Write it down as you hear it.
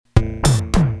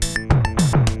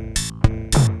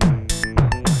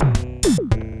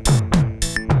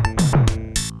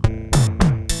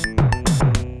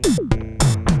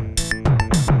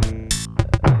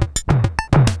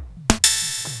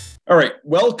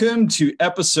Welcome to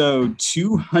episode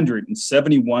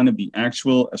 271 of the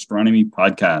Actual Astronomy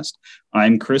Podcast.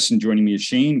 I'm Chris, and joining me is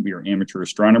Shane. We are amateur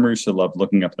astronomers who love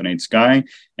looking up the night sky,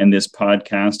 and this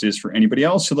podcast is for anybody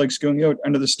else who likes going out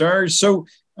under the stars. So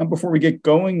before we get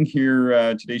going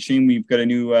here today, Shane, we've got a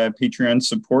new Patreon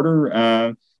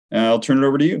supporter. I'll turn it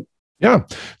over to you. Yeah.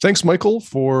 Thanks, Michael,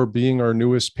 for being our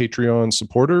newest Patreon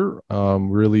supporter.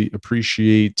 Really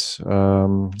appreciate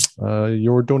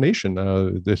your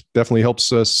donation. This definitely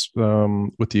helps us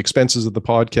with the expenses of the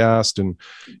podcast. And,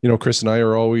 Chris and I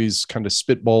are always kind of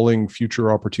spitballing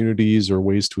future opportunities or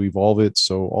ways to evolve it.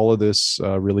 So all of this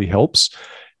really helps.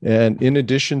 And in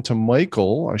addition to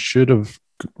Michael, I should have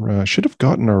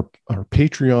gotten our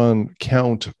Patreon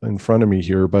count in front of me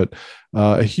here, but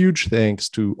a huge thanks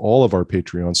to all of our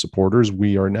Patreon supporters.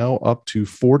 We are now up to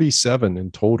 47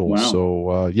 in total. Wow.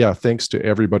 So thanks to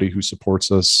everybody who supports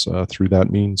us through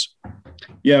that means.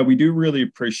 Yeah, we do really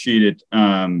appreciate it.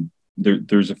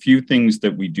 There's a few things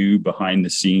that we do behind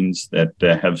the scenes that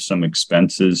have some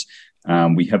expenses.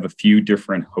 We have a few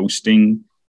different hosting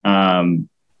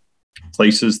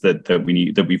places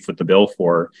that we foot the bill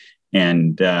for.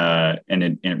 And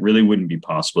it really wouldn't be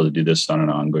possible to do this on an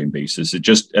ongoing basis. It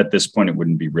just, at this point, it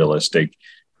wouldn't be realistic,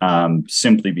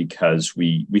 simply because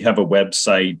we have a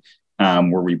website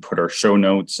where we put our show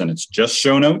notes, and it's just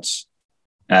show notes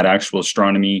at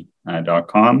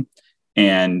actualastronomy.com.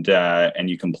 And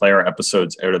you can play our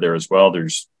episodes out of there as well.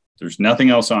 There's nothing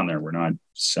else on there. We're not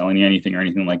selling you anything or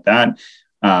anything like that.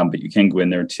 But you can go in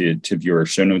there to view our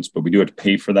show notes, but we do have to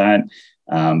pay for that.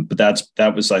 But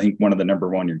that was, I think, one of the number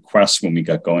one requests when we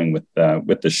got going with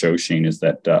the show, Shane, is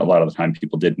that a lot of the time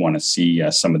people did want to see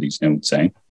some of these notes, eh?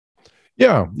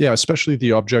 Yeah, especially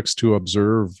the objects to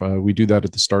observe. We do that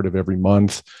at the start of every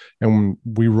month, and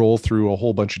we roll through a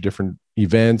whole bunch of different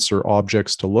events or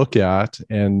objects to look at.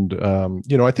 And,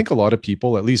 I think a lot of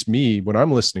people, at least me, when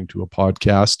I'm listening to a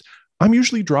podcast, I'm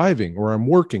usually driving or I'm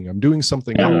working, I'm doing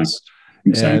something else.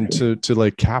 Exactly. And to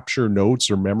like capture notes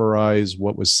or memorize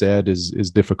what was said is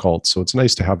difficult. So it's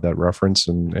nice to have that reference.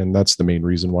 And that's the main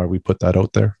reason why we put that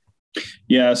out there.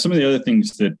 Yeah. Some of the other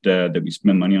things that we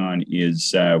spend money on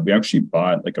is we actually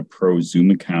bought like a pro Zoom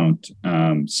account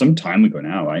some time ago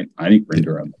now. I think we're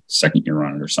into our second year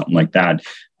on it or something like that.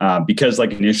 Because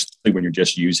like initially when you're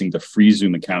just using the free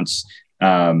Zoom accounts,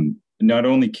 not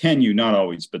only can you, not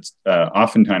always, but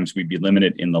oftentimes we'd be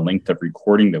limited in the length of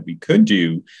recording that we could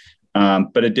do.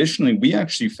 But additionally, we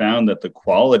actually found that the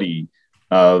quality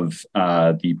of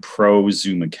the pro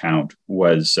Zoom account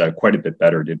was quite a bit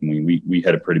better, didn't we? We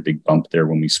had a pretty big bump there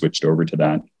when we switched over to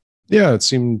that. Yeah, it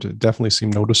definitely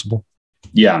seemed noticeable.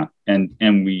 Yeah, and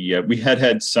we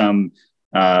had some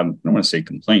I don't want to say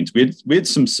complaints. We had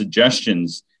some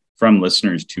suggestions from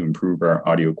listeners to improve our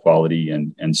audio quality,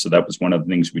 and so that was one of the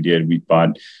things we did. We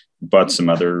bought some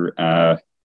other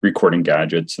recording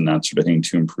gadgets and that sort of thing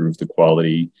to improve the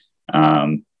quality.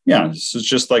 So it's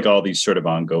just like all these sort of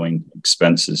ongoing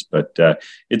expenses, but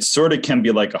it sort of can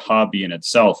be like a hobby in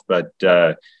itself. But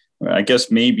I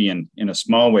guess maybe in a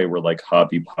small way, we're like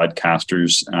hobby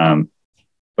podcasters.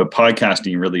 But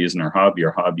podcasting really isn't our hobby.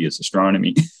 Our hobby is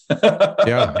astronomy.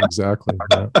 Yeah, exactly.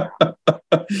 Yeah.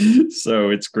 So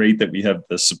it's great that we have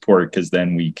the support, because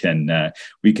then we can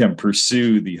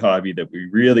pursue the hobby that we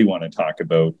really want to talk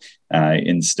about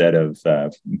instead of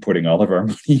putting all of our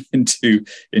money into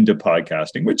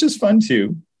podcasting, which is fun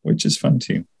too.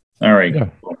 All right. Yeah.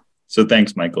 So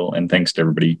thanks, Michael, and thanks to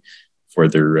everybody for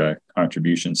their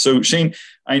contributions. So Shane,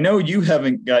 I know you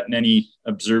haven't gotten any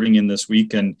observing in this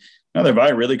week, and neither have I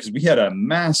really, because we had a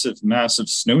massive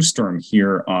snowstorm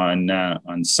here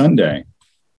on Sunday.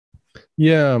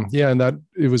 Yeah, and that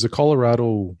it was a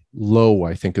Colorado low,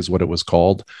 I think is what it was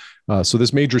called. So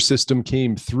this major system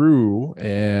came through,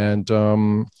 and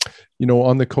on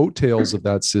the coattails of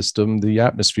that system, the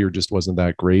atmosphere just wasn't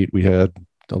that great. We had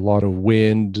a lot of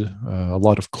wind, a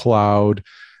lot of cloud.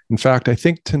 In fact, I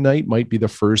think tonight might be the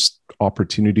first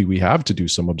opportunity we have to do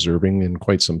some observing in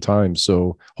quite some time.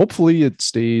 So hopefully it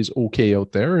stays okay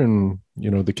out there, and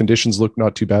the conditions look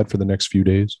not too bad for the next few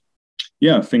days.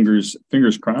 Yeah, fingers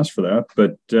crossed for that.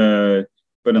 But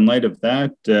in light of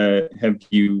that, have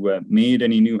you made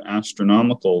any new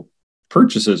astronomical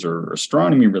purchases or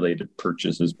astronomy related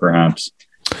purchases, perhaps?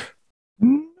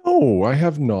 No, I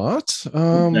have not.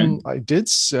 Okay. I did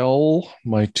sell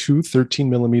my two 13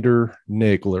 millimeter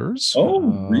Naglers.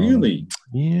 Oh, really?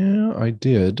 Yeah, I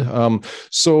did.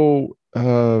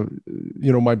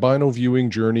 My bino viewing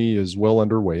journey is well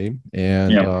underway,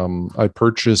 and I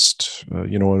purchased, a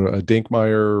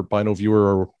Dinkmeyer bino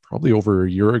viewer probably over a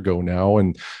year ago now.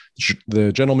 And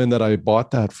the gentleman that I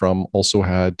bought that from also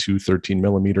had two 13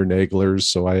 millimeter Naglers.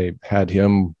 So I had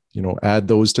him, add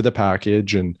those to the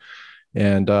package.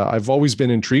 And I've always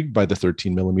been intrigued by the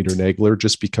 13 millimeter Nagler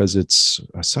just because it's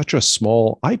such a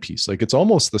small eyepiece. Like it's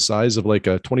almost the size of like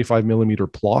a 25 millimeter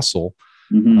Plössl.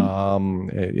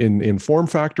 In form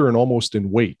factor and almost in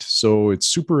weight. So it's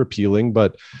super appealing,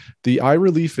 but the eye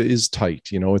relief is tight.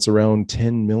 It's around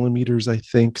 10 millimeters, I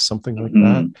think, something like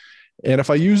that. And if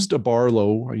I used a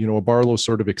Barlow, a Barlow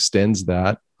sort of extends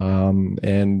that.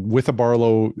 And with a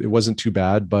Barlow, it wasn't too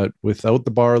bad, but without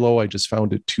the Barlow, I just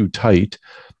found it too tight.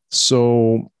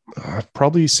 So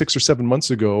probably 6 or 7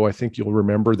 months ago, I think you'll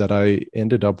remember that I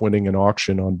ended up winning an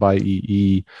auction on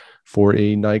BuyEE for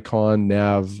a Nikon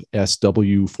Nav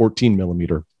SW 14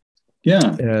 millimeter.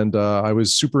 Yeah. And I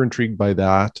was super intrigued by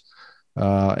that.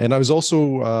 And I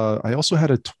also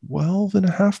had a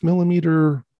 12.5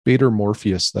 millimeter Baader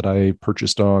Morpheus that I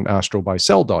purchased on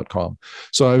astrobuysell.com.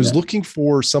 So I was looking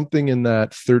for something in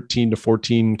that 13 to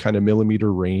 14 kind of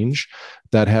millimeter range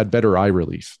that had better eye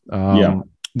relief.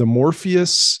 The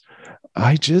Morpheus,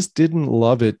 I just didn't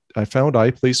love it. I found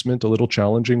eye placement a little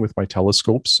challenging with my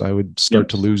telescopes. I would start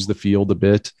to lose the field a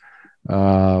bit.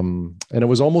 And it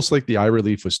was almost like the eye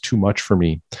relief was too much for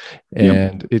me.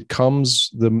 And it comes,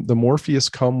 the Morpheus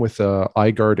come with a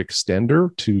eye guard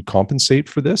extender to compensate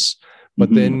for this.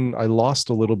 But then I lost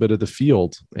a little bit of the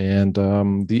field. And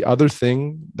the other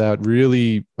thing that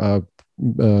really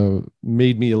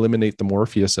made me eliminate the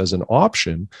Morpheus as an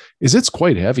option is it's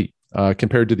quite heavy.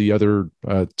 Compared to the Nagler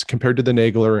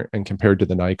and compared to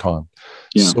the Nikon.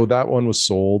 So that one was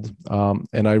sold.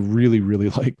 And I really, really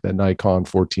like the Nikon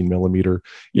 14 millimeter.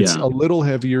 It's a little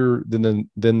heavier than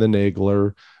the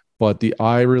Nagler, but the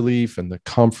eye relief and the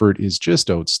comfort is just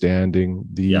outstanding.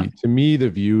 To me, the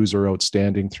views are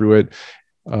outstanding through it.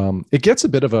 It gets a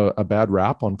bit of a bad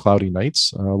rap on cloudy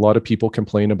nights. A lot of people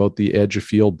complain about the edge of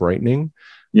field brightening.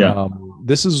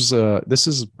 This is I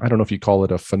don't know if you call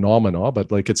it a phenomena,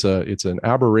 but like it's an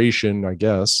aberration, I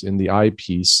guess, in the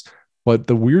eyepiece. But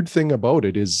the weird thing about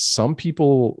it is some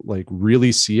people like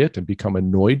really see it and become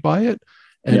annoyed by it,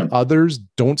 and others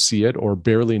don't see it or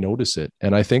barely notice it.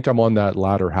 And I think I'm on that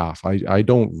latter half. I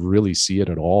don't really see it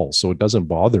at all, so it doesn't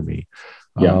bother me.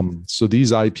 So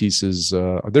these eyepieces,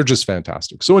 they're just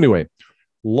fantastic. So anyway,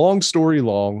 long story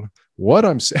long. What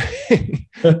I'm saying,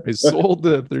 I sold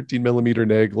the 13 millimeter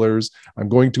Naglers. I'm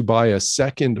going to buy a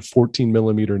second 14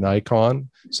 millimeter Nikon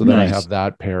so that I have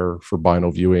that pair for bino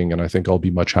viewing, and I think I'll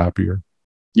be much happier.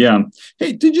 Yeah.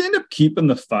 Hey, did you end up keeping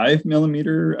the 5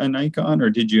 millimeter Nikon, or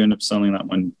did you end up selling that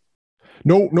one?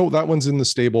 No, that one's in the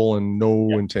stable and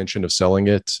no intention of selling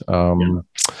it.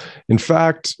 In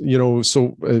fact,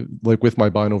 like with my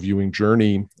bino viewing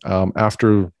journey,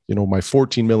 after, my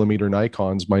 14 millimeter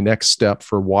Nikons, my next step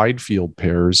for wide field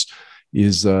pairs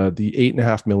is the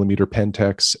 8.5 millimeter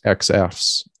Pentax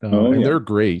XFs. And they're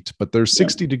great, but they're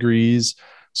 60 degrees.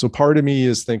 So part of me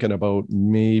is thinking about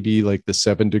maybe like the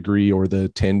 7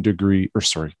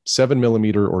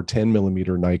 millimeter or 10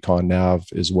 millimeter Nikon Nav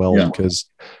as well, because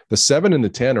the 7 and the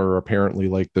 10 are apparently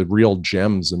like the real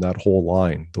gems in that whole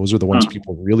line. Those are the ones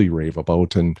people really rave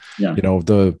about. And,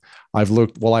 I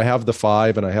have the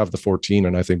 5 and I have the 14,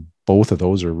 and I think both of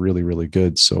those are really, really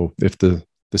good. So if the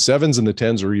 7s and the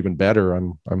 10s are even better,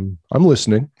 I'm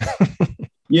listening.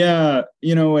 Yeah,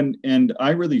 and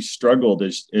I really struggled,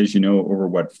 as over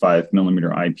what 5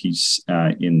 millimeter eyepiece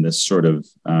in this sort of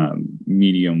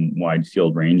medium wide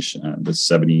field range, the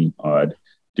 70 odd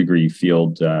degree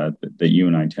field that you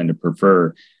and I tend to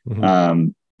prefer.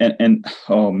 And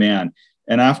oh man,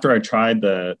 and after I tried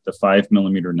the 5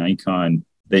 millimeter Nikon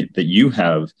that you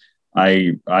have,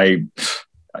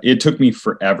 it took me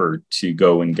forever to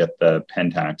go and get the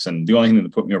Pentax, and the only thing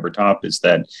that put me over top is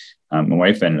that my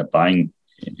wife ended up buying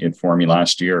it for me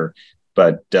last year,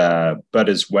 but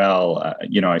as well,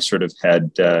 I sort of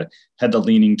had the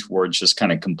leaning towards just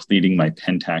kind of completing my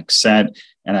Pentax set,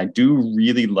 and I do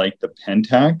really like the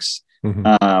Pentax.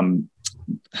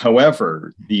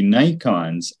 However, the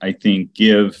Nikons, I think,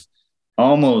 give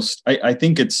almost, I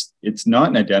think it's not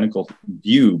an identical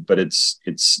view, but it's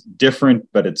different,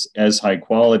 but it's as high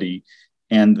quality.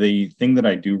 And the thing that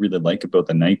I do really like about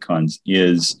the Nikons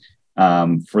is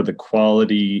for the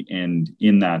quality and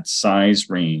in that size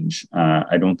range,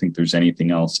 I don't think there's anything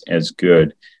else as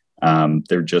good.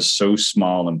 They're just so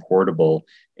small and portable.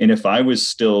 And if I was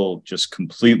still just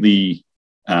completely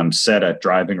set at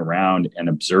driving around and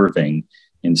observing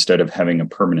instead of having a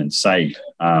permanent sight,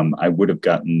 I would have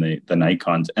gotten the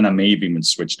Nikons, and I may have even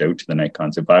switched out to the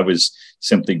Nikons. If I was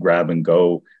simply grab and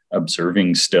go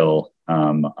observing still,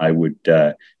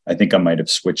 I think I might have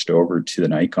switched over to the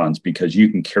Nikons because you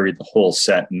can carry the whole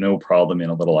set no problem in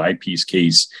a little eyepiece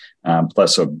case,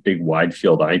 plus a big wide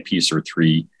field eyepiece or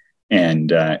three.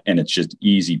 And it's just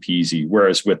easy peasy.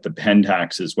 Whereas with the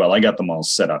Pentax as well, I got them all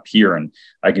set up here and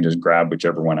I can just grab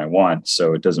whichever one I want.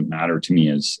 So it doesn't matter to me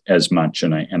as much.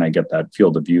 And I get that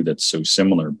field of view that's so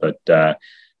similar. But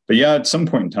yeah, at some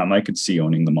point in time, I could see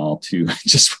owning them all too.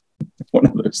 Just one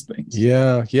of those things.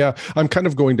 Yeah. I'm kind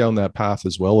of going down that path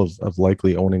as well of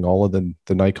likely owning all of the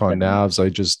Nikon navs.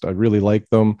 I really like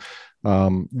them.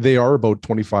 They are about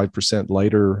 25%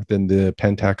 lighter than the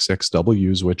Pentax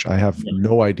XWs, which I have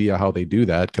no idea how they do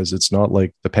that because it's not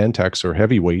like the Pentax are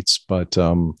heavyweights, but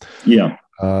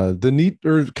the neat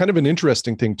or kind of an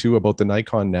interesting thing too about the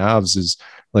Nikon navs is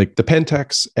like the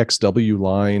Pentax XW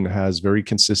line has very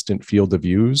consistent field of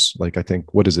views. Like I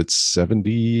think, what is it,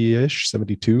 70-ish,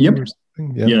 72 or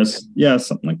something? Yeah. Yes. Yeah,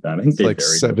 something like that. I think they like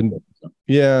vary. 7.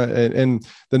 Yeah. And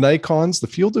the Nikons, the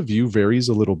field of view varies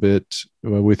a little bit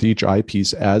with each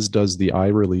eyepiece, as does the eye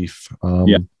relief.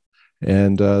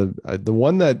 And the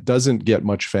one that doesn't get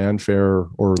much fanfare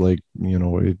or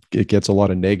it gets a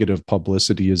lot of negative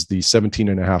publicity is the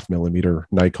 17.5 millimeter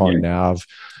Nikon nav.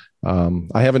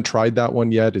 I haven't tried that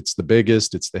one yet. It's the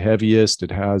biggest, it's the heaviest.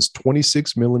 It has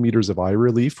 26 millimeters of eye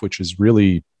relief, which is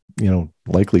really,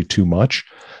 likely too much.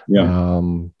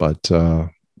 But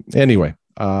anyway,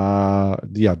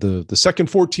 the second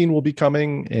 14 will be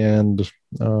coming, and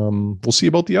we'll see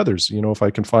about the others. If I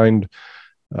can find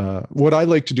what I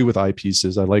like to do with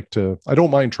eyepieces, I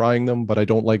don't mind trying them, but I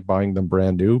don't like buying them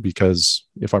brand new, because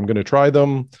if I'm going to try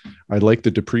them, I like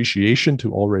the depreciation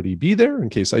to already be there in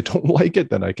case I don't like it.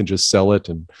 Then I can just sell it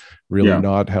and really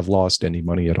not have lost any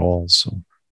money at all. So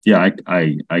I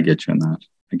get you on that.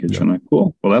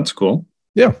 Cool. Well, that's cool.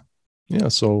 Yeah.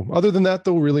 So other than that,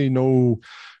 though, really no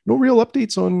real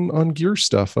updates on gear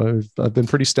stuff. I've been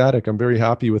pretty static. I'm very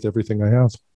happy with everything I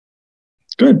have.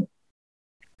 Good.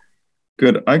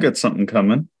 I got something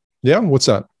coming. Yeah. What's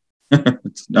that?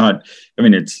 It's not,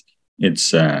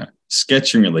 it's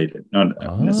sketching related,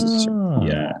 not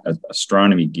necessarily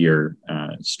astronomy gear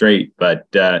straight, but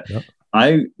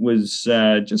I was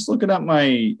just looking at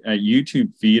my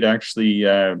YouTube feed actually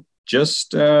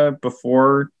just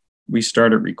before we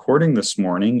started recording this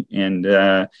morning, and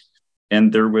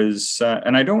there was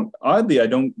and I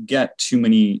don't get too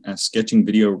many sketching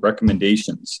video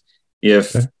recommendations.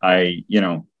 If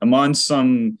I'm on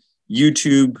some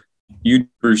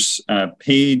YouTuber's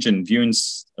page and viewing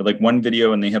like one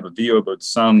video, and they have a video about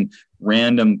some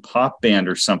random pop band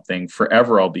or something,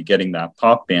 forever I'll be getting that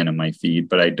pop band in my feed,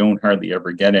 but I don't hardly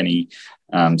ever get any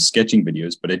sketching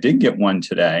videos. But I did get one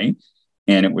today,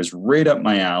 and it was right up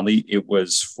my alley. It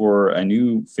was for a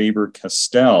new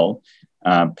Faber-Castell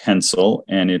pencil,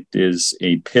 and it is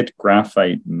a Pitt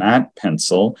Graphite matte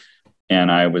pencil.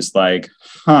 And I was like,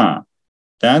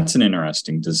 that's an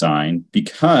interesting design,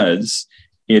 because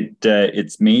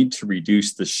it's made to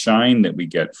reduce the shine that we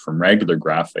get from regular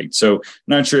graphite. So I'm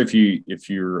not sure if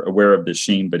you're aware of this,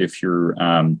 Shane, but if you're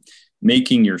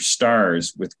making your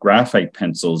stars with graphite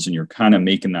pencils and you're kind of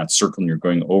making that circle and you're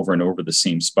going over and over the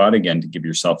same spot again to give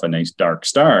yourself a nice dark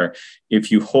star,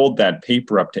 if you hold that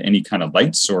paper up to any kind of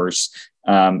light source,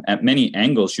 at many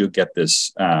angles, you'll get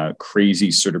this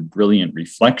crazy sort of brilliant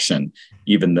reflection,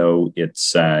 even though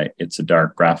it's a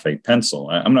dark graphite pencil.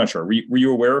 I'm not sure. Were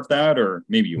you aware of that, or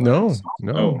maybe you were?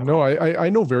 No. I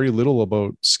know very little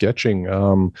about sketching.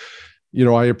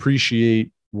 I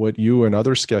appreciate what you and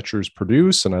other sketchers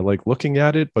produce, and I like looking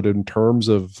at it. But in terms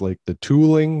of like the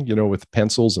tooling, with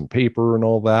pencils and paper and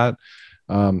all that,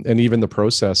 and even the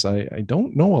process, I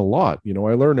don't know a lot. I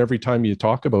learn every time you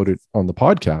talk about it on the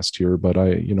podcast here, but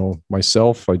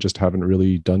myself, I just haven't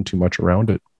really done too much around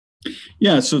it.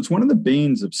 Yeah. So it's one of the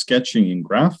banes of sketching in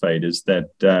graphite is that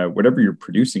whatever you're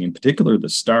producing, in particular the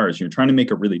stars, you're trying to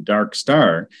make a really dark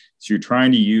star. So you're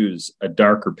trying to use a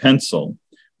darker pencil.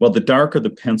 Well, the darker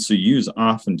the pencil you use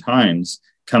oftentimes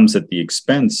comes at the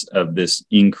expense of this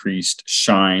increased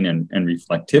shine and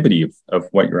reflectivity of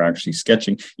what you're actually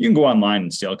sketching. You can go online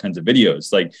and see all kinds of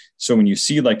videos. So when you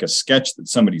see like a sketch that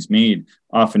somebody's made,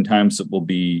 oftentimes it will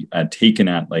be taken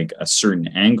at like a certain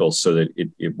angle so that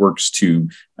it works to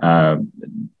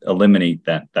eliminate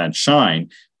that shine.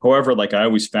 However, like I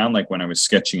always found, like when I was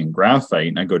sketching in graphite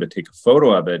and I go to take a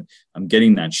photo of it, I'm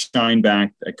getting that shine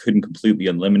back. I couldn't completely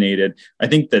eliminate it. I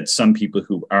think that some people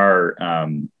who are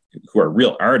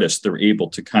real artists, they're able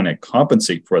to kind of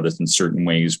compensate for this in certain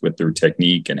ways with their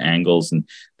technique and angles and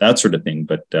that sort of thing.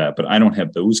 But I don't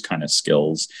have those kind of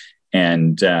skills.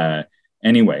 And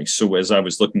anyway, so as I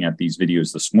was looking at these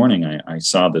videos this morning, I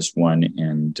saw this one,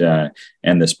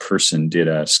 and this person did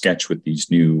a sketch with these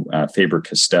new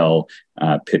Faber-Castell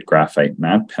pit graphite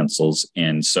matte pencils.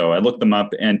 And so I looked them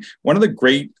up. And one of the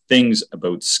great things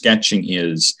about sketching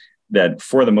is that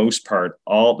for the most part,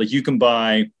 you can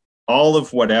buy all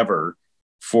of whatever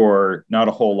for not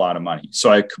a whole lot of money.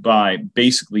 So I could buy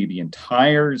basically the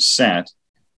entire set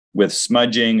with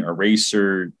smudging,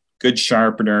 eraser, good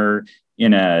sharpener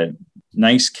in a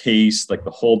nice case. Like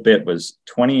the whole bit was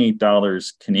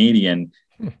 $28 Canadian.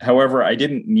 However, I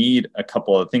didn't need a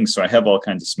couple of things. So I have all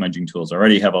kinds of smudging tools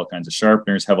already, have all kinds of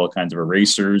sharpeners, have all kinds of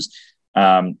erasers.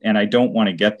 And I don't want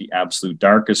to get the absolute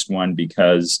darkest one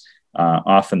because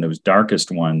often those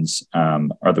darkest ones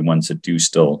are the ones that do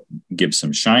still give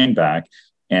some shine back.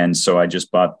 And so I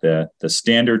just bought the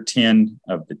standard tin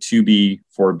of the 2B,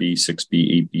 4B,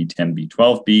 6B, 8B, 10B,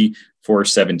 12B for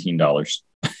 $17.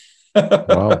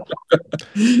 Wow.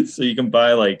 So you can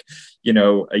buy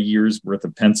a year's worth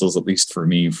of pencils, at least for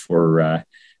me, for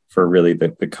really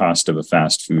the cost of a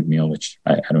fast food meal, which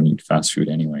I don't eat fast food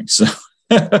anyway. So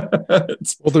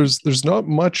well, there's not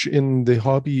much in the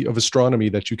hobby of astronomy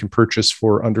that you can purchase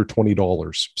for under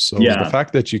 $20. So the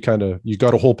fact that you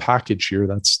got a whole package here,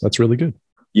 that's really good.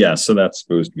 Yeah, so that's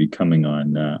supposed to be coming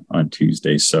on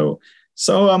Tuesday. So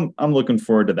I'm looking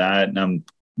forward to that, and I'm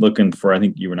looking for. I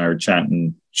think you and I were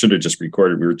chatting. Should have just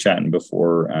recorded. We were chatting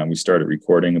before we started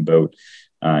recording about.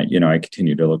 I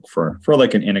continue to look for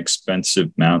like an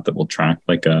inexpensive mount that will track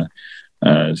like a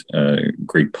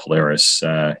Great Polaris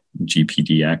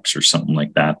GPDX or something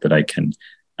like that I can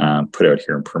put out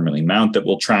here and permanently mount that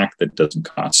will track, that doesn't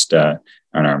cost an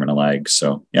arm and a leg.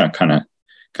 So yeah, kind of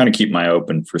keep my eye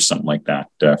open for something like that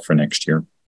for next year.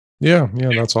 Yeah,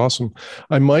 that's awesome.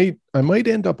 I might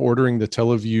end up ordering the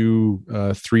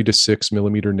TeleVue 3 to 6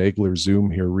 millimeter Nagler zoom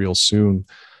here real soon.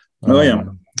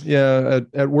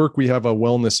 At work we have a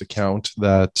wellness account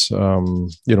that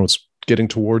it's getting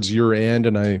towards year end,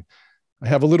 and I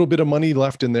have a little bit of money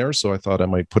left in there, so I thought I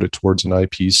might put it towards an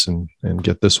eyepiece and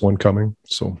get this one coming.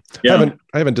 So I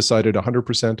haven't decided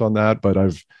 100% on that, but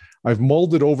I've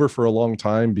mulled it over for a long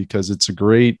time because it's a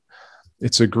great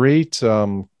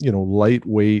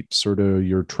lightweight sort of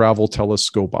your travel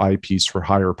telescope eyepiece for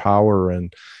higher power,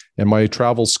 and my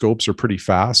travel scopes are pretty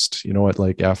fast, at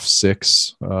like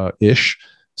f6 ish.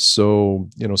 So,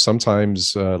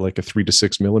 sometimes like a 3 to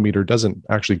 6 millimeter doesn't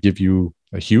actually give you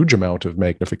a huge amount of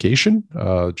magnification.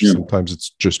 Sometimes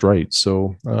it's just right.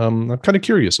 So I'm kind of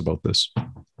curious about this.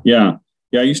 Yeah.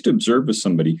 I used to observe with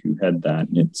somebody who had that.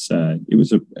 And it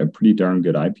was a pretty darn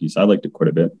good eyepiece. I liked it quite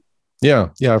a bit. Yeah,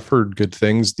 I've heard good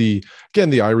things. The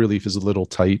eye relief is a little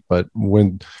tight, but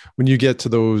when you get to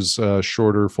those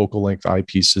shorter focal length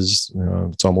eyepieces,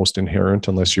 it's almost inherent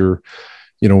unless you're,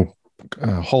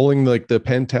 hauling like the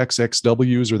Pentax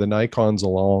XWs or the Nikons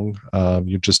along.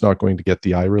 You're just not going to get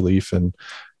the eye relief. And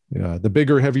the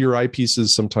bigger, heavier eyepieces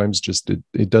sometimes just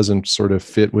it doesn't sort of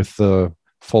fit with the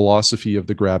philosophy of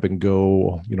the grab and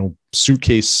go,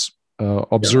 suitcase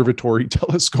observatory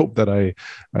telescope that I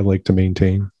like to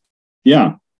maintain.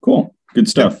 Yeah, cool. Good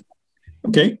stuff.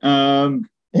 Okay.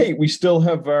 Hey, we still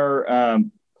have our,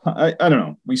 I don't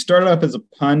know. We started off as a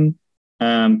pun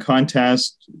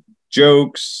contest,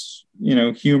 jokes,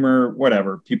 humor,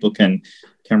 whatever. People can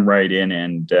write in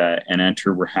and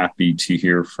enter. We're happy to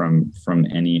hear from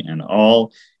any and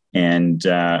all. And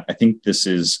I think this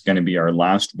is going to be our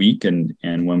last week. And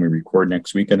when we record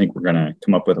next week, I think we're going to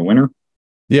come up with a winner.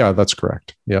 Yeah, that's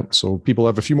correct. Yeah. So people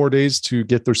have a few more days to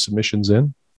get their submissions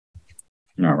in.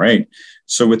 All right.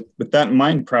 So with that in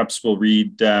mind, perhaps we'll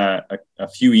read a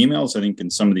few emails. I think in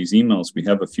some of these emails, we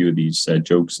have a few of these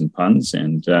jokes and puns.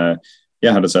 And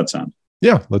how does that sound?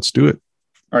 Yeah, let's do it.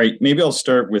 All right. Maybe I'll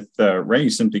start with Ray,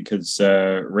 simply because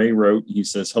Ray wrote, he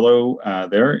says, hello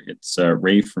there. It's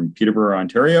Ray from Peterborough,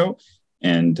 Ontario.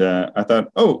 And I thought,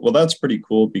 oh, well, that's pretty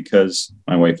cool because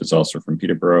my wife is also from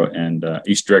Peterborough, and I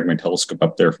used to drag my telescope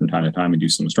up there from time to time and do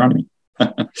some astronomy.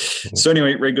 So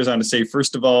anyway, Ray goes on to say,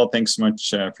 first of all, thanks so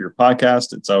much for your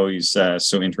podcast. It's always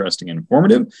so interesting and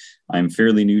informative. I'm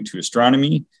fairly new to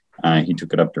astronomy. He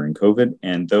took it up during COVID.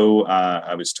 And though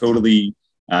I was totally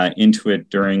into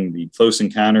it during the close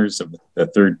encounters of the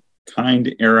third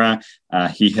kind era,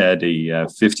 he had a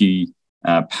 50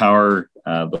 power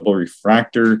little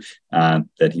refractor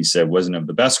that he said wasn't of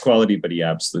the best quality, but he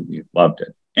absolutely loved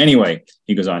it. Anyway,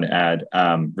 he goes on to add,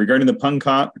 regarding the pun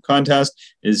contest,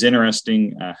 it is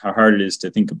interesting how hard it is to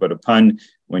think about a pun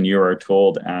when you are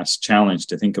told, asked, challenged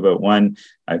to think about one.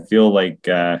 I feel like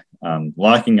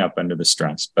locking up under the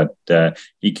stress. But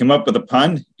he came up with a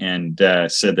pun and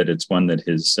said that it's one that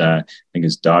I think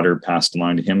his daughter passed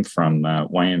along to him from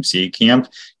YMCA camp,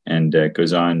 and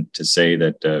goes on to say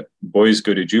that boys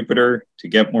go to Jupiter to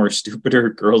get more stupider,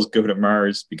 girls go to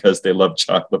Mars because they love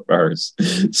chocolate bars.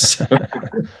 So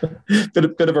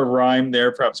bit of a rhyme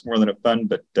there, perhaps more than a pun,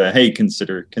 but hey,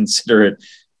 consider it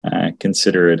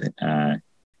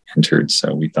entered.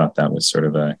 So we thought that was sort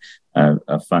of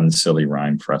a fun, silly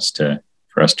rhyme for us to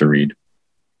read.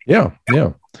 Yeah.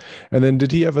 And then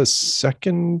did he have a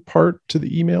second part to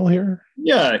the email here?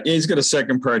 Yeah, he's got a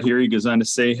second part here. He goes on to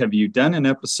say, have you done an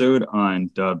episode on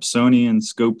Dobsonian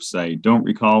scopes? I don't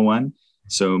recall one.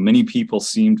 So many people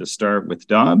seem to start with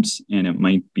Dobbs, and it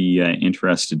might be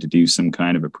interested to do some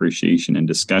kind of appreciation and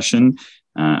discussion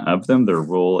of them, their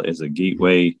role as a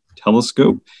gateway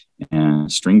telescope,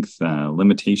 strength,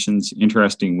 limitations,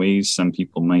 interesting ways some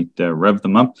people might rev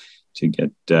them up to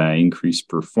get increased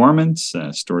performance,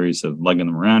 stories of lugging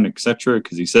them around, etc.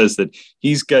 Because he says that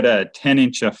he's got a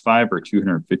 10-inch f5 or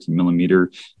 250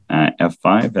 millimeter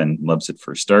f5 and loves it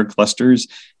for star clusters.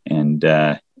 And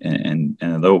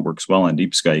although it works well in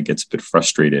deep sky, he gets a bit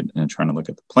frustrated trying to look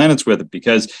at the planets with it,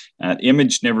 because the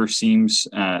image never seems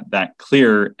that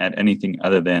clear at anything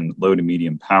other than low to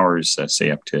medium powers, say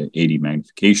up to 80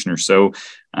 magnification or so.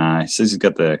 He says he's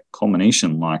got the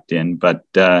culmination locked in, but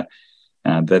that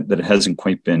it hasn't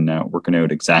quite been working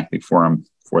out exactly for him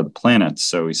for the planets.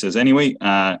 So he says, anyway,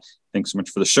 thanks so much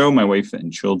for the show. My wife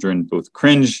and children both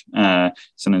cringe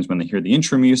sometimes when they hear the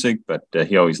intro music, but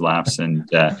he always laughs and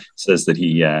says that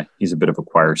he's a bit of a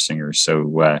choir singer.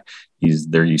 So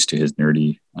they're used to his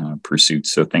nerdy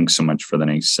pursuits. So thanks so much for the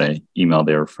nice email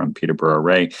there from Peterborough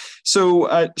Ray.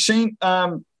 So Shane,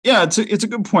 yeah, it's a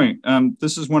good point.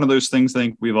 This is one of those things I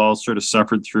think we've all sort of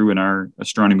suffered through in our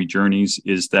astronomy journeys,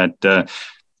 is that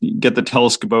you get the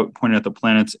telescope out, pointing at the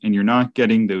planets, and you're not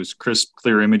getting those crisp,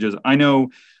 clear images. I know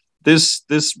this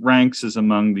ranks as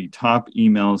among the top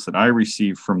emails that I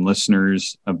receive from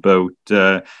listeners about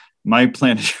my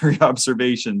planetary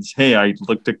observations. Hey, I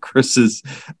looked at Chris's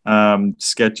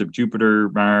sketch of Jupiter,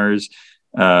 Mars,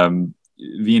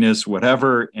 Venus,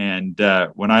 whatever. And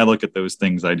when I look at those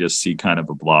things, I just see kind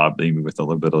of a blob, maybe with a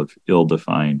little bit of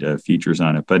ill-defined features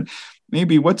on it. But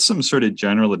maybe what's some sort of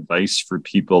general advice for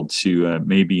people to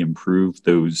maybe improve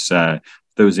those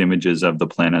images of the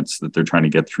planets that they're trying to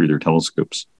get through their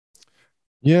telescopes?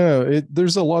 Yeah,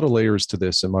 there's a lot of layers to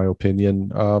this, in my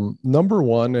opinion. Number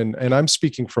one, and I'm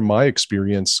speaking from my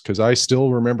experience, because I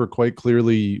still remember quite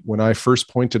clearly when I first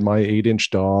pointed my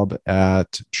 8-inch Dob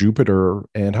at Jupiter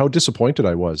and how disappointed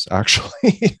I was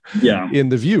actually in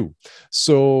the view.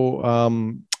 So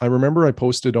I remember I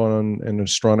posted on an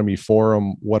astronomy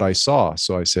forum what I saw.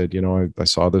 So I said, I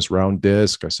saw this round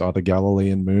disk, I saw the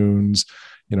Galilean moons.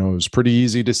 It was pretty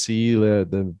easy to see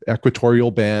the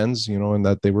equatorial bands, and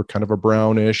that they were kind of a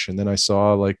brownish. And then I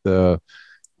saw like the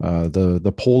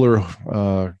polar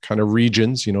kind of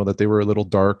regions, that they were a little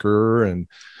darker. And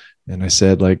I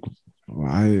said,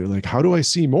 how do I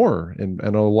see more? And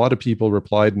a lot of people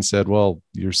replied and said, well,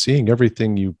 you're seeing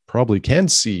everything you probably can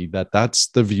see. That's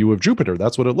the view of Jupiter.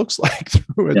 That's what it looks like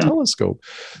through a telescope.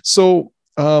 So,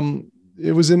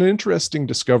 it was an interesting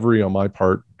discovery on my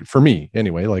part, for me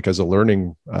anyway, like as a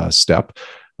learning step,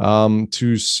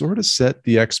 to sort of set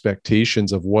the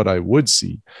expectations of what I would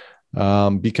see.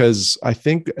 Because I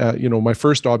think, my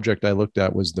first object I looked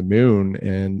at was the moon,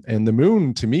 and the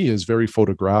moon to me is very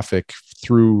photographic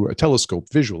through a telescope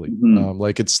visually.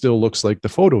 Like it still looks like the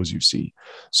photos you see.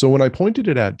 So when I pointed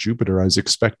it at Jupiter, I was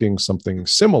expecting something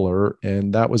similar,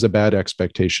 and that was a bad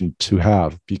expectation to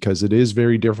have, because it is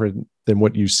very different than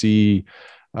what you see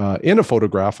in a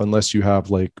photograph, unless you have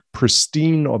like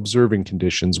pristine observing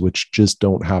conditions, which just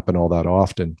don't happen all that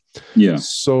often. Yeah.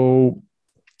 So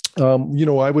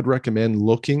I would recommend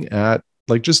looking at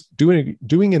like just doing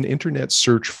an internet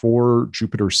search for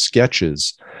Jupiter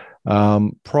sketches.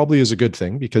 Probably is a good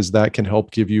thing, because that can help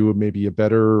give you maybe a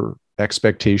better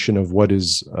expectation of what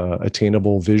is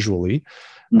attainable visually.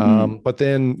 But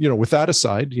then, with that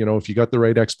aside, if you got the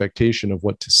right expectation of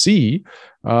what to see,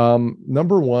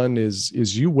 number one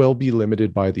is you will be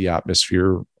limited by the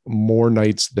atmosphere more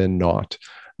nights than not.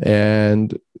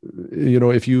 And,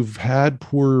 if you've had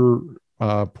poor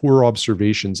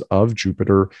observations of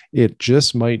Jupiter, it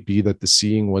just might be that the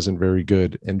seeing wasn't very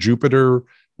good. And Jupiter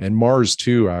and Mars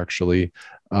too, actually,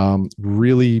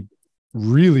 really,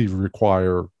 really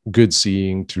require good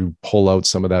seeing to pull out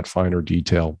some of that finer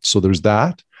detail. So there's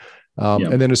that.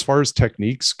 And then as far as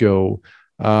techniques go,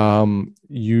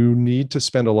 you need to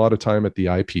spend a lot of time at the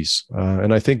eyepiece.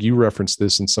 And I think you referenced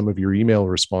this in some of your email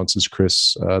responses,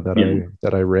 Chris,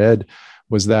 that I read,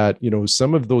 was that,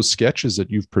 some of those sketches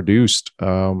that you've produced,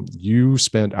 you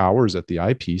spent hours at the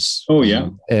eyepiece. Oh yeah.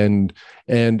 And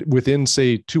within,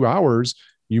 say, 2 hours,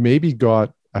 you maybe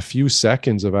got a few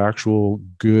seconds of actual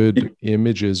good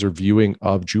images or viewing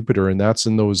of Jupiter. And that's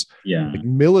in those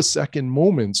millisecond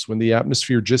moments when the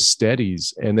atmosphere just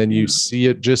steadies, and then you see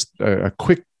it just a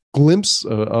quick glimpse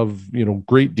of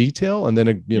great detail. And then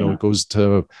it goes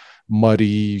to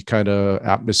muddy kind of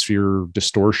atmosphere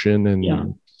distortion.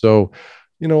 And so,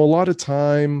 a lot of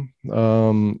time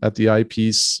at the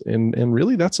eyepiece, and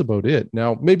really that's about it.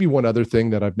 Now, maybe one other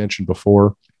thing that I've mentioned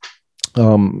before,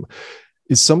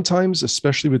 is sometimes,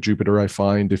 especially with Jupiter, I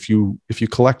find if you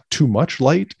collect too much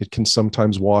light, it can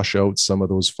sometimes wash out some of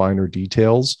those finer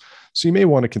details. So you may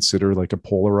want to consider like a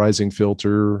polarizing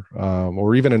filter,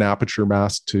 or even an aperture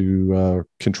mask to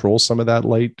control some of that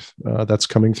light that's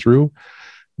coming through.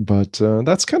 But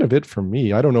that's kind of it from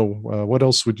me. I don't know. What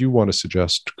else would you want to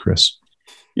suggest, Chris?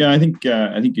 Yeah, I think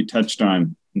you touched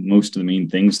on most of the main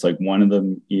things. Like one of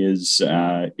them is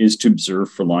to observe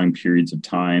for long periods of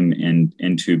time,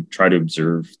 and to try to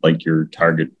observe like your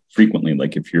target frequently.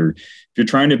 Like if you're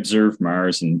trying to observe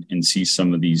Mars and see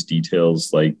some of these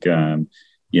details, like some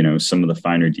of the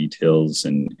finer details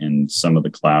and some of the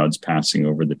clouds passing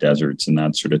over the deserts and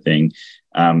that sort of thing,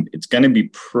 it's going to be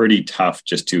pretty tough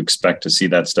just to expect to see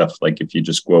that stuff. Like if you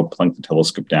just go plunk the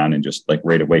telescope down and just like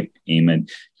right away aim it,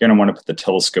 you're going to want to put the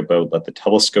telescope out, let the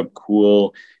telescope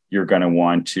cool. You're going to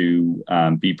want to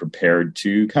be prepared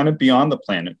to kind of be on the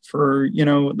planet for,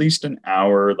 at least an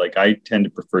hour. Like I tend to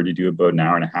prefer to do about an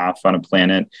hour and a half on a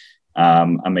planet.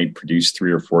 I may produce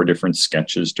 3 or 4 different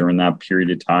sketches during that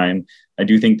period of time. I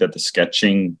do think that the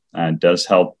sketching does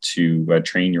help to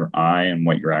train your eye on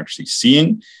what you're actually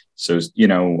seeing. So,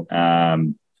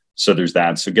 so there's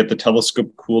that. So get the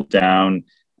telescope cooled down,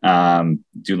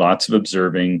 do lots of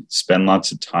observing, spend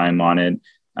lots of time on it,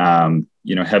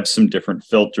 have some different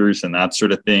filters and that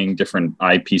sort of thing, different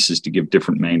eyepieces to give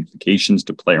different magnifications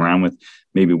to play around with,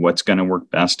 maybe what's going to work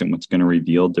best and what's going to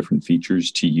reveal different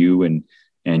features to you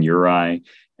and your eye.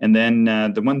 And then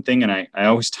the one thing, and I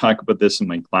always talk about this in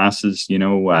my classes,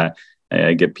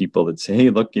 I get people that say, hey,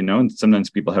 look, and sometimes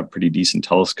people have pretty decent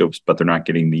telescopes, but they're not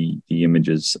getting the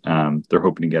images they're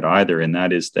hoping to get either. And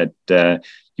that is that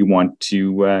you want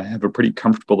to have a pretty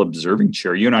comfortable observing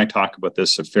chair. You and I talk about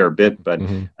this a fair bit, but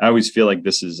I always feel like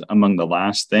this is among the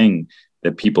last thing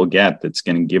that people get that's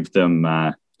going to give them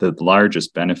the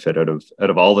largest benefit out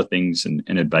of all the things and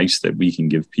advice that we can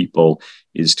give people,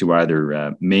 is to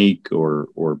either make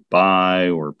or buy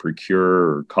or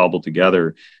procure or cobble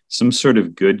together some sort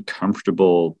of good,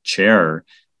 comfortable chair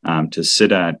to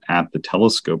sit at the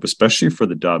telescope, especially for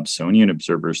the Dobsonian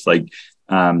observers. Like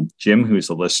Jim, who's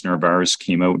a listener of ours,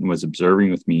 came out and was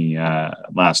observing with me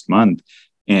last month,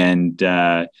 and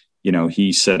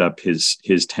he set up his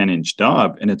 10-inch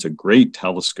Dob, and it's a great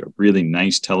telescope, really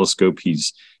nice telescope. He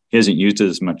hasn't used it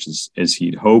as much as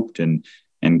he'd hoped, and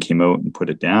came out and put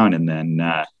it down. And then,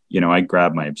 I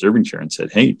grabbed my observing chair and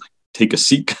said, hey, take a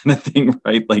seat kind of thing,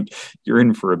 right? Like you're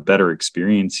in for a better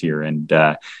experience here. And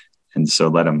so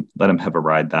let him have a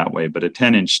ride that way. But a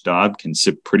 10-inch Dob can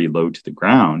sit pretty low to the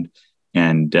ground,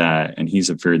 and he's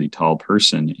a fairly tall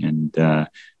person.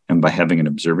 And by having an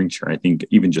observing chair, I think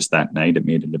even just that night, it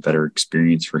made it a better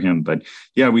experience for him. But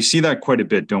yeah, we see that quite a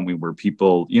bit, don't we? Where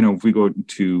people, if we go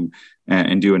to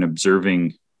and do an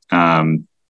observing,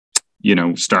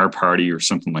 star party or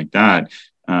something like that,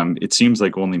 it seems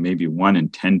like only maybe 1 in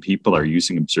 10 people are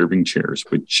using observing chairs,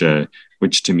 which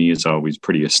to me is always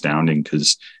pretty astounding,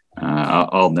 because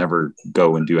I'll never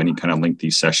go and do any kind of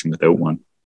lengthy session without one.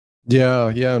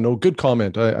 Yeah. No, good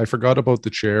comment. I forgot about the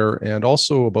chair, and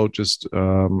also about just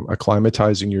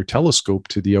acclimatizing your telescope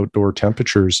to the outdoor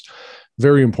temperatures.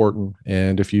 Very important.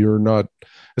 And if you're not,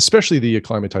 especially the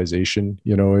acclimatization,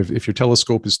 if your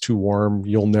telescope is too warm,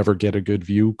 you'll never get a good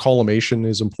view. Collimation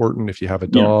is important if you have a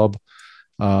Dob.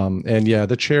 And yeah,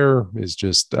 the chair is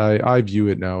just, I view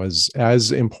it now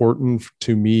as important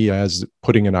to me as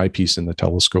putting an eyepiece in the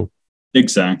telescope.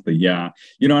 Exactly. Yeah.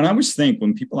 And I always think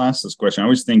when people ask this question, I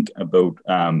always think about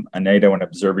a night I went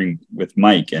observing with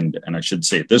Mike. And I should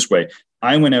say it this way.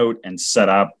 I went out and set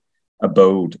up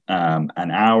about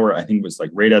an hour. I think it was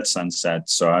like right at sunset.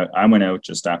 So I went out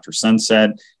just after sunset.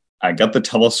 I got the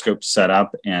telescope set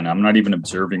up, and I'm not even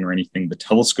observing or anything. The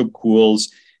telescope cools,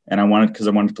 and I wanted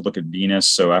to look at Venus.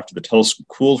 So after the telescope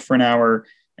cooled for an hour,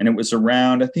 and it was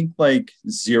around, I think like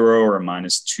 0 or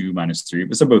 -2, -3. It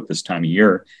was about this time of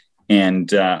year.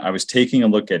 And I was taking a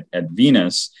look at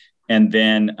Venus, And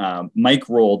then Mike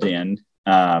rolled in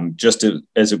just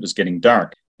as it was getting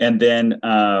dark. And then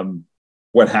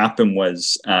what happened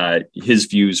was his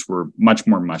views were much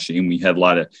more mushy, and we had a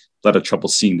lot of trouble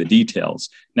seeing the details.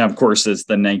 Now, of course, as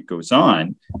the night goes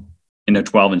on, in a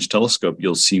 12-inch telescope,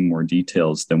 you'll see more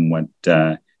details than what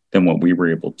we were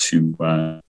able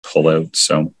to pull out.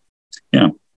 So, yeah,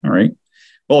 all right.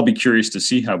 Well, I'll be curious to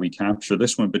see how we capture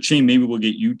this one. But Shane, maybe we'll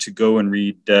get you to go and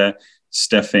read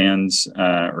Stefan's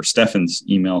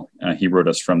email. He wrote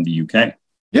us from the UK.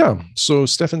 Yeah. So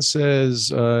Stefan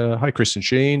says, hi, Chris and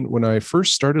Shane. When I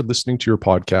first started listening to your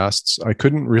podcasts, I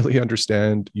couldn't really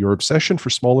understand your obsession for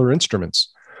smaller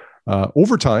instruments.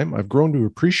 Over time, I've grown to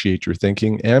appreciate your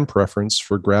thinking and preference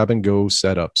for grab-and-go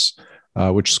setups,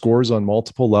 which scores on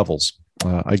multiple levels.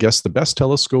 I guess the best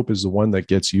telescope is the one that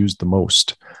gets used the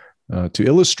most. To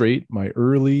illustrate my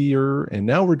earlier and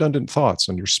now redundant thoughts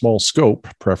on your small scope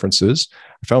preferences,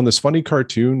 I found this funny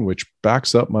cartoon which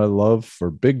backs up my love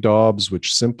for big daubs,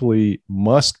 which simply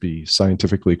must be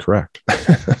scientifically correct.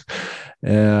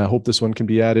 I hope this one can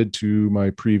be added to my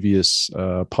previous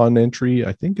pun entry,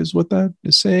 I think is what that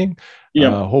is saying.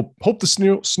 Yeah. Hope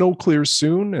the snow clears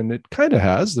soon, and it kind of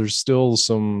has. There's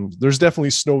definitely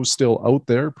snow still out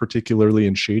there, particularly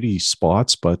in shady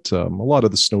spots, but a lot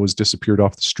of the snow has disappeared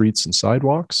off the streets and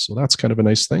sidewalks, so that's kind of a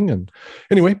nice thing. And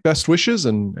anyway, best wishes,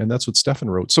 and that's what Stefan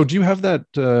wrote. So do you have that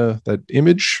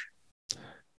image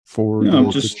for the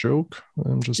joke? I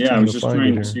was just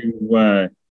trying to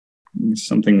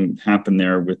something happened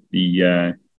there with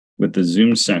the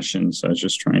Zoom session, so I was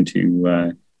just trying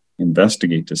to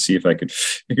investigate to see if I could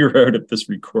figure out if this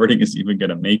recording is even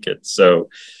going to make it. So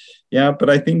yeah, but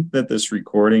I think that this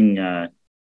recording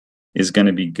is going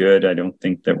to be good. I don't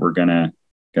think that we're gonna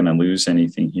lose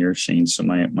anything here, Shane, so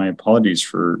my apologies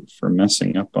for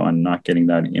messing up on not getting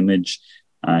that image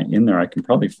in there. I can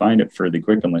probably find it fairly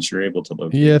quick unless you're able to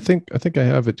locate it. Yeah, I think I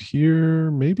have it here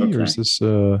maybe. Okay. Or is this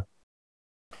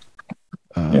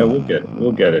yeah, we'll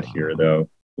get it here though.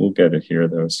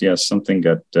 So yeah, something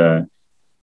got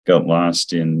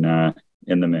lost in the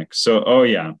mix. So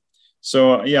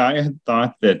I had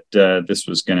thought that this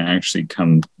was going to actually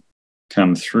come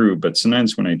through, but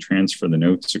sometimes when I transfer the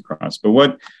notes across. But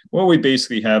what we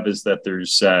basically have is that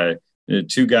there's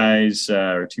two guys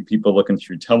or two people looking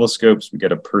through telescopes. We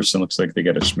get a person looks like they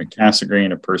got a Schmidt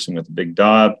Cassegrain, a person with a big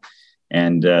daub,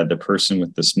 and the person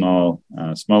with the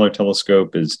smaller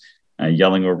telescope is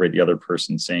yelling over at the other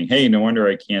person saying, hey, no wonder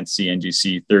I can't see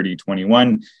NGC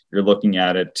 3021. You're looking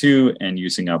at it too and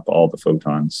using up all the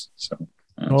photons. So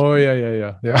yeah.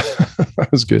 That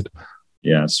was good.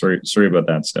 Yeah, sorry about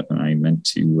that, Stefan. I meant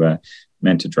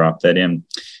to drop that in.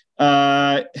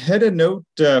 Had a note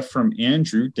from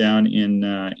Andrew down in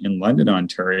London,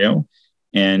 Ontario,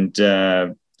 and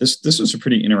this was a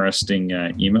pretty interesting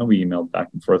email. We emailed back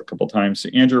and forth a couple of times. So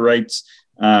Andrew writes,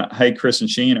 hi, Chris and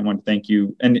Shane. I want to thank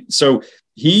you. And so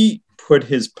he put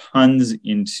his puns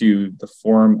into the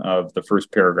form of the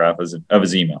first paragraph of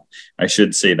his email. I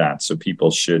should say that, so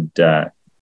people should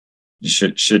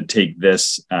take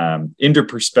this into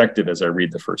perspective as I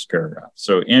read the first paragraph.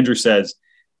 So Andrew says,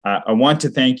 I want to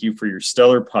thank you for your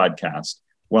stellar podcast.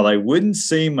 While I wouldn't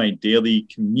say my daily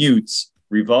commutes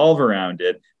revolve around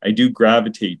it, I do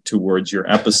gravitate towards your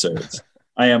episodes.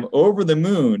 I am over the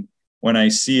moon when I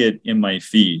see it in my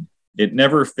feed. It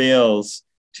never fails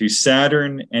to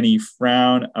Saturn any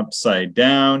frown upside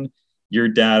down. Your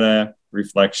data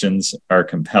reflections are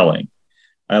compelling.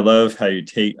 I love how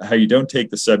you don't take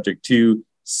the subject too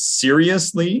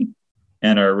seriously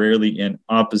and are rarely in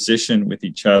opposition with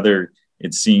each other.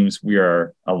 It seems we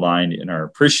are aligned in our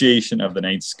appreciation of the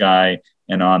night sky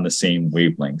and on the same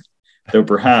wavelength, though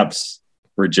perhaps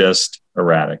we're just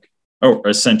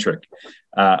eccentric.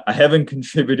 I haven't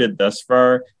contributed thus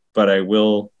far, but I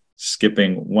will.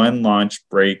 Skipping one launch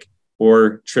break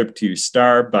or trip to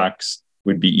Starbucks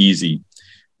would be easy.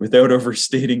 Without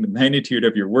overstating the magnitude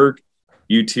of your work,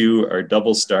 you two are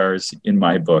double stars in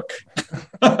my book.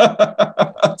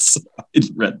 So I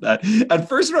read that. At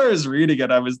first, when I was reading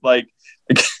it, I was like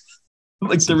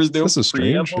there was no. This is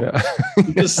strange. Yeah.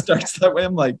 It just starts that way.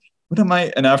 I'm like, what am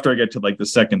I? And after I get to like the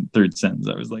second, third sentence,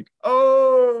 I was like,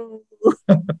 oh.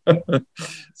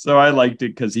 So I liked it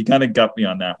because he kind of got me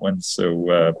on that one.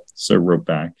 So wrote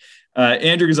back.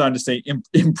 Andrew goes on to say,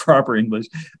 improper English.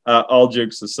 All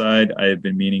jokes aside, I have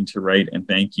been meaning to write and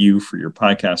thank you for your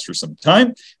podcast for some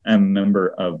time. I'm a member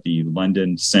of the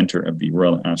London Centre of the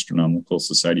Royal Astronomical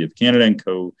Society of Canada and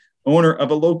co-owner of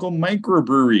a local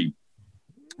microbrewery.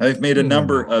 I've made a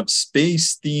number of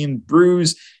space-themed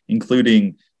brews,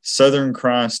 including Southern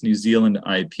Cross New Zealand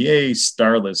IPA,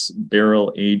 Starless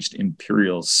Barrel Aged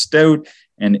Imperial Stout,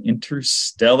 and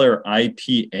Interstellar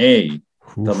IPA.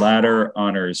 The latter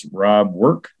honors Rob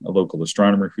Work, a local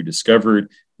astronomer who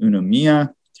discovered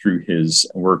Eunomia through his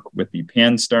work with the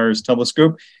Pan-STARRS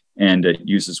telescope, and it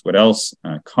uses what else?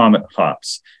 Comet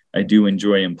hops. I do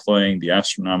enjoy employing the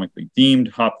astronomically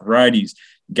themed hop varieties: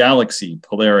 Galaxy,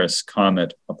 Polaris,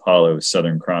 Comet, Apollo,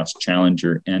 Southern Cross,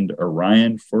 Challenger, and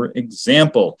Orion, for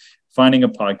example. Finding a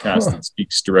podcast that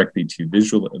speaks directly to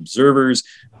visual observers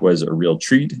was a real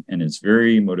treat, and it's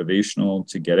very motivational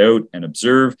to get out and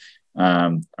observe.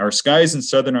 Our skies in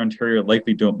Southern Ontario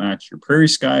likely don't match your prairie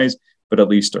skies, but at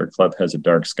least our club has a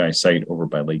dark sky site over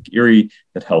by Lake Erie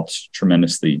that helps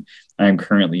tremendously. I am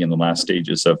currently in the last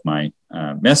stages of my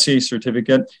Messier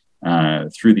certificate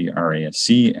through the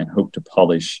RASC and hope to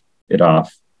polish it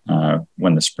off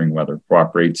when the spring weather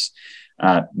cooperates.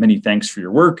 Many thanks for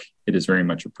your work. It is very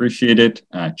much appreciated.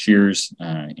 Cheers,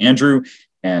 Andrew.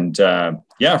 And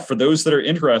for those that are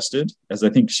interested, as I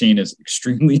think Shane is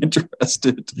extremely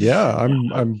interested. Yeah,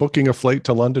 I'm booking a flight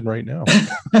to London right now.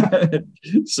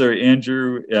 So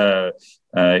Andrew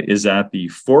is at the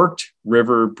Forked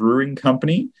River Brewing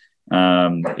Company.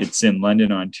 It's in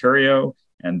London, Ontario,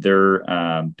 and they're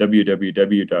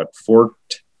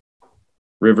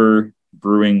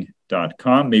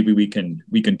www.forkedriverbrewing.com. Maybe we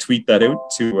can tweet that out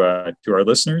to our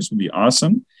listeners. Would be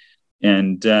awesome.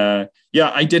 And I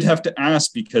did have to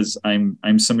ask, because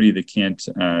I'm somebody that can't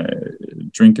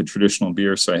drink a traditional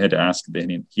beer, so I had to ask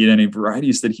if he had any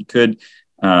varieties that he could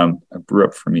brew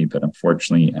up for me, but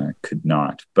unfortunately could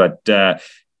not. But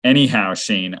anyhow,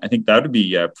 Shane, I think that would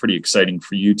be pretty exciting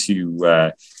for you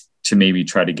to maybe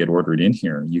try to get ordered in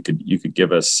here. You could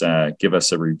give us a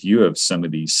review of some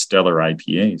of these stellar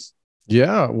IPAs.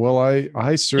 Yeah, well,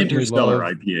 I certainly Interstellar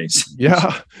love IPAs.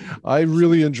 Yeah, I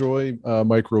really enjoy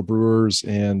microbrewers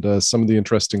and some of the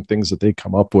interesting things that they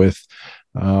come up with.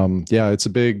 It's a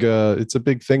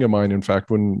big thing of mine. In fact,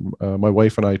 when my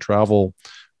wife and I travel,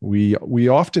 we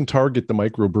often target the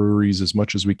microbreweries as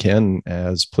much as we can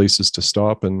as places to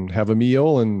stop and have a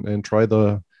meal and try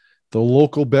the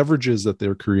local beverages that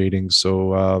they're creating.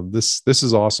 So this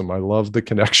is awesome. I love the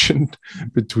connection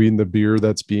between the beer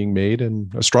that's being made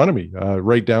and astronomy,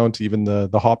 right down to even the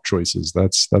hop choices.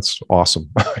 That's awesome.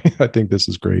 I think this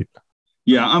is great.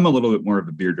 Yeah, I'm a little bit more of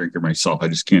a beer drinker myself. I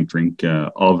just can't drink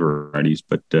all varieties,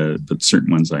 but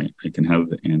certain ones I can have.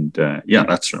 And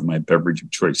that's sort of my beverage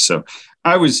of choice. So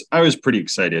I was pretty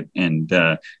excited, and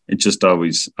it's just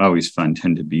always fun.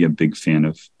 Tend to be a big fan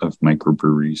of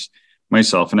microbreweries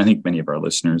myself, and I think many of our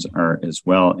listeners are as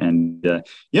well. And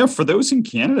for those in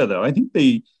Canada, though, I think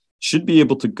they should be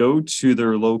able to go to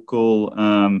their local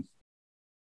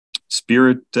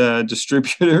spirit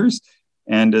distributors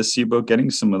and see about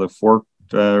getting some of the Forked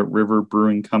River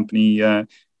Brewing Company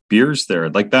beers there.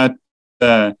 Like that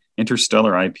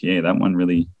Interstellar IPA, that one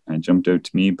really jumped out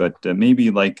to me. But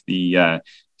maybe like the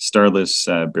Starless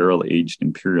Barrel Aged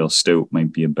Imperial Stout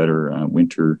might be a better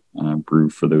winter brew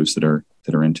for those that are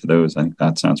into those. I think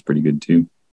that sounds pretty good too.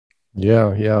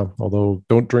 Yeah. Although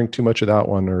don't drink too much of that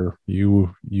one, or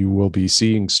you will be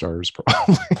seeing stars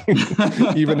probably,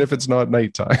 even if it's not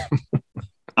nighttime.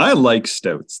 I like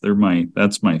stouts.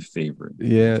 That's my favorite.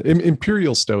 Yeah,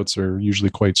 imperial stouts are usually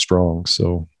quite strong,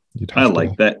 so I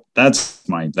like that. That's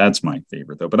my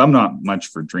favorite though. But I'm not much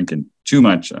for drinking too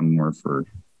much. I'm more for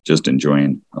just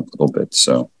enjoying a little bit.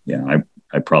 So yeah,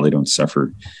 I probably don't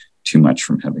suffer too much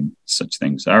from having such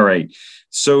things. All right.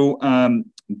 So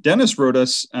Dennis wrote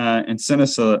us and sent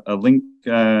us a link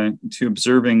to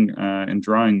observing and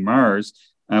drawing Mars.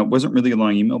 It wasn't really a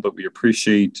long email, but we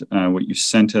appreciate what you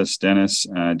sent us, Dennis.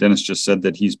 Dennis just said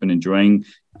that he's been enjoying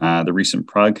the recent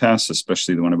podcasts,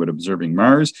 especially the one about observing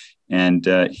Mars. And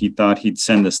he thought he'd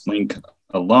send this link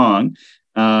along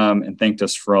and thanked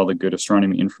us for all the good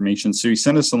astronomy information. So he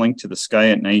sent us a link to the Sky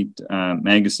at Night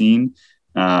magazine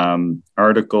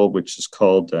article, which is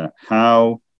called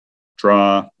How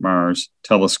Draw Mars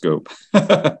Telescope.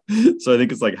 So I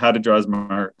think it's like how to draw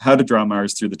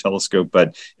Mars through the telescope,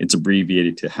 but it's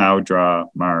abbreviated to How Draw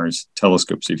Mars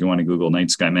Telescope. So if you want to Google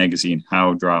Night Sky Magazine,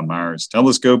 How Draw Mars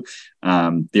Telescope,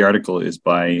 the article is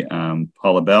by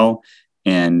Paula Bell.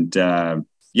 And I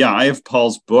have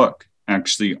Paul's book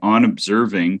actually on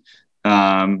observing.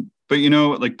 But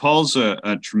like Paul's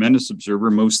a tremendous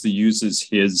observer, mostly uses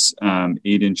his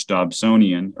 8-inch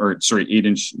Dobsonian,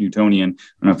 8-inch Newtonian.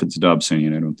 I don't know if it's a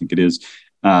Dobsonian. I don't think it is.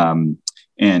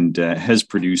 And has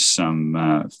produced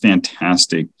some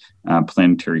fantastic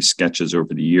planetary sketches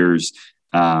over the years.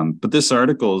 But this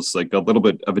article is like a little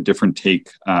bit of a different take.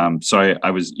 So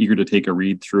I was eager to take a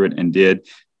read through it and did.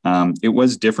 It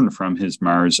was different from his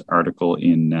Mars article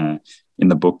in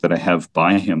the book that I have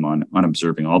by him on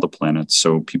observing all the planets.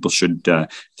 So people should, if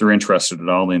they're interested at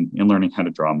all in learning how to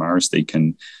draw Mars, they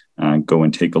can go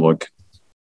and take a look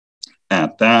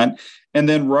at that. And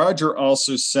then Roger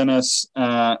also sent us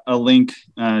a link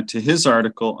to his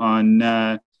article on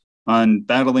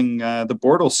battling the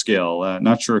Bortle scale.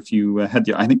 Not sure if you had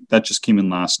I think that just came in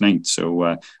last night.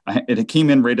 So it came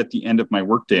in right at the end of my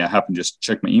workday. I happened to just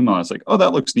check my email. I was like, oh,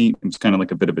 that looks neat. It was kind of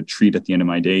like a bit of a treat at the end of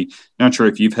my day. Not sure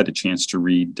if you've had a chance to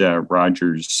read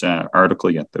Roger's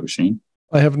article yet, though, Shane.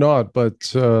 I have not, but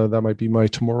that might be my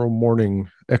tomorrow morning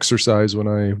exercise when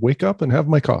I wake up and have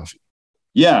my coffee.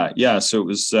 Yeah. So it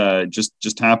was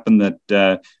just happened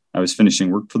that I was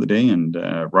finishing work for the day, and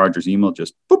Roger's email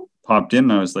just popped in.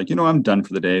 And I was like, I'm done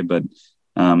for the day, but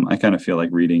I kind of feel like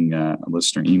reading a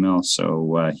listener email.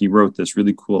 So he wrote this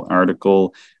really cool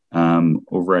article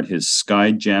over at his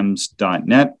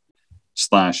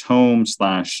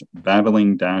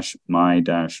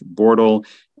skygems.net/home/battling-my-Bortle.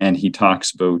 And he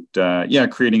talks about,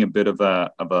 creating a bit of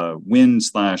a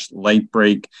wind/light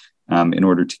break in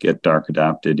order to get dark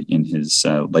adapted in his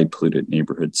light polluted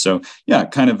neighborhood. So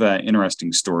kind of an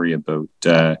interesting story about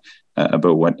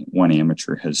what one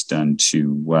amateur has done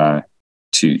to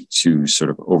sort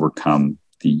of overcome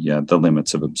the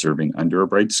limits of observing under a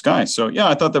bright sky. So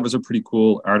I thought that was a pretty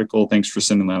cool article. Thanks for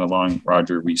sending that along,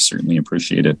 Roger. We certainly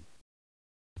appreciate it.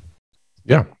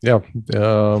 Yeah.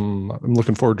 I'm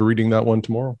looking forward to reading that one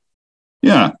tomorrow.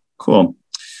 Yeah, cool.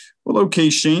 Well, okay,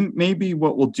 Shane, maybe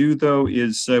what we'll do, though,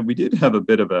 is we did have a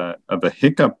bit of a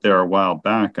hiccup there a while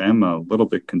back. I am a little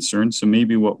bit concerned. So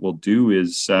maybe what we'll do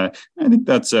is I think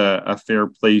that's a fair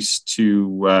place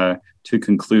to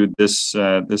conclude this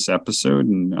episode.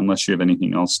 And unless you have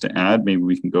anything else to add, maybe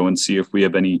we can go and see if we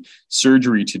have any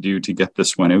surgery to do to get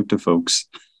this one out to folks.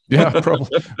 Yeah,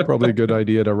 probably a good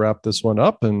idea to wrap this one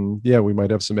up. And we might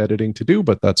have some editing to do,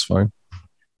 but that's fine.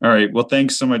 All right. Well,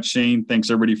 thanks so much, Shane. Thanks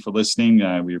everybody for listening.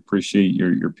 We appreciate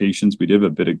your patience. We did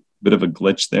have a bit of a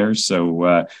glitch there,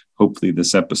 so hopefully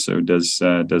this episode does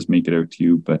make it out to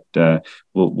you. But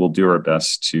we'll do our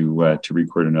best to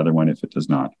record another one if it does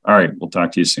not. All right. We'll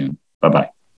talk to you soon. Bye-bye.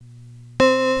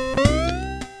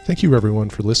 Thank you, everyone,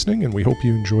 for listening, and we hope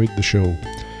you enjoyed the show.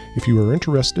 If you are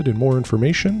interested in more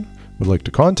information, would like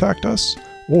to contact us,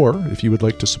 or if you would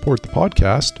like to support the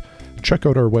podcast, check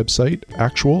out our website,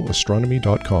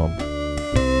 actualastronomy.com.